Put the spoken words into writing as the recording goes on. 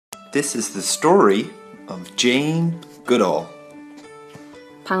This is the story of Jane Goodall.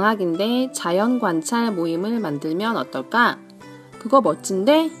 방학인데 자연 관찰 모임을 만들면 어떨까? 그거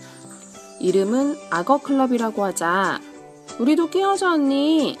멋진데? 이름은 악어 클럽이라고 하자. 우리도 끼워줘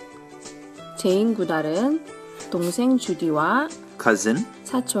언니. 제인 구달은 동생 주디와 Cousin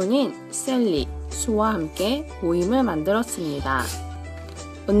사촌인 셀리, 수와 함께 모임을 만들었습니다.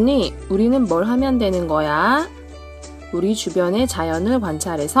 언니, 우리는 뭘 하면 되는 거야? 우리 주변의 자연을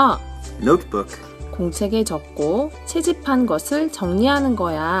관찰해서 Notebook 공책에 적고 채집한 것을 정리하는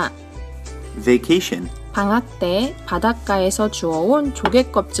거야. Vacation 방학 때 바닷가에서 주워온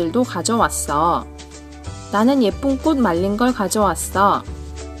조개 껍질도 가져왔어. 나는 예쁜 꽃 말린 걸 가져왔어.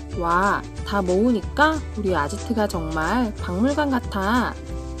 와, 다 모으니까 우리 아지트가 정말 박물관 같아.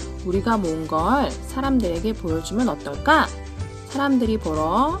 우리가 모은 걸 사람들에게 보여주면 어떨까? 사람들이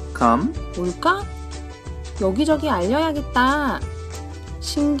보러 Come 올까? 여기저기 알려야겠다.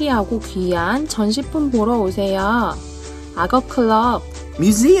 신기하고 귀한 전시품 보러 오세요. 악어 클럽,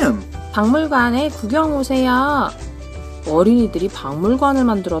 Museum 박물관에 구경 오세요. 어린이들이 박물관을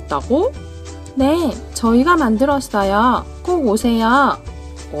만들었다고? 네, 저희가 만들었어요. 꼭 오세요.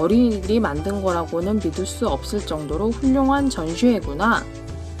 어린이들이 만든 거라고는 믿을 수 없을 정도로 훌륭한 전시회구나.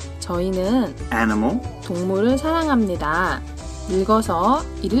 저희는 Animal 동물을 사랑합니다. 늙어서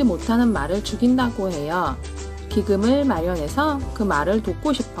일을 못하는 말을 죽인다고 해요. 기금을 마련해서 그 말을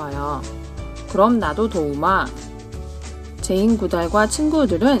돕고 싶어요. 그럼 나도 도우마. 제인 구달과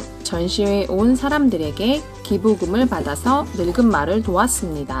친구들은 전시회에 온 사람들에게 기부금을 받아서 늙은 말을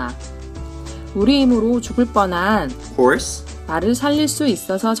도왔습니다. 우리 힘으로 죽을 뻔한 Horse 말을 살릴 수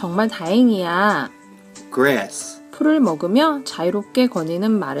있어서 정말 다행이야. Grass 풀을 먹으며 자유롭게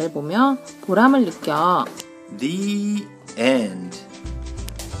거니는 말을 보며 보람을 느껴. The end.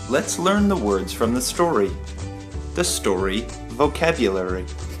 Let's learn the words from the story. The story vocabulary.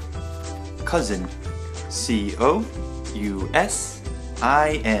 Cousin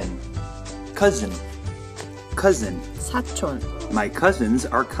C-O-U-S-I-N Cousin Cousin 사촌, My cousins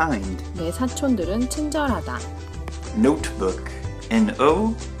are kind. 내 사촌들은 친절하다. Notebook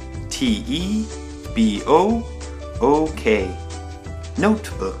N-O-T-E-B-O-O-K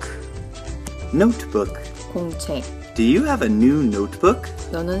Notebook Notebook 공책, Do you have a new notebook?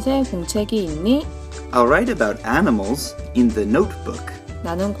 너는 새 공책이 있니? I'll write about animals in the notebook.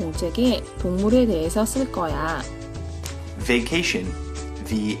 나는 공책에 동물에 대해서 쓸 거야. Vacation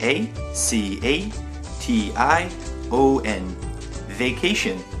V-A-C-A-T-I-O-N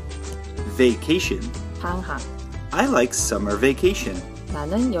Vacation Vacation 방학, I like summer vacation.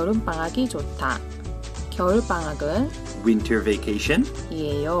 나는 여름방학이 좋다. 겨울방학은 Winter vacation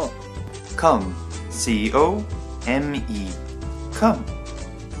이에요. Come C-O-M-E Come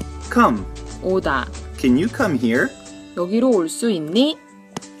Come 오다, Can you come here? 여기로 올 수 있니?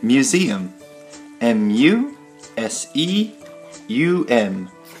 Museum M-U-S-E-U-M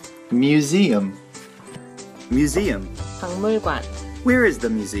Museum Museum 박물관, Where is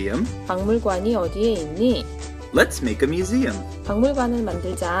the museum? 박물관이 어디에 있니? Let's make a museum. 박물관을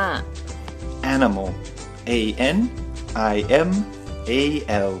만들자. Animal A-N-I-M-A-L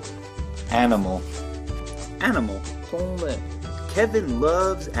Animal Animal 동물, Kevin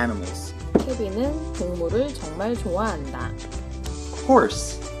loves animals. 케빈은 동물을 정말 좋아한다.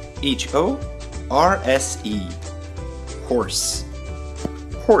 Horse H-O-R-S-E Horse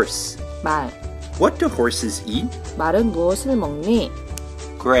Horse 말, What do horses eat? 말은 무엇을 먹니?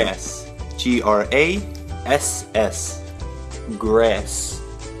 Grass G-R-A-S-S Grass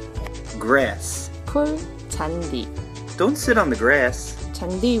Grass 풀, 잔디, Don't sit on the grass.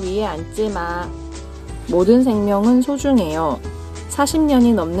 잔디 위에 앉지 마. 모든 생명은 소중해요.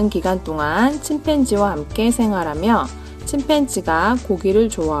 40년이 넘는 기간 동안 침팬지와 함께 생활하며 침팬지가 고기를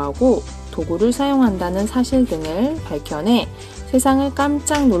좋아하고 도구를 사용한다는 사실 등을 밝혀내 세상을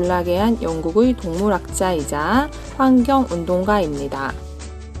깜짝 놀라게 한 영국의 동물학자이자 환경운동가입니다.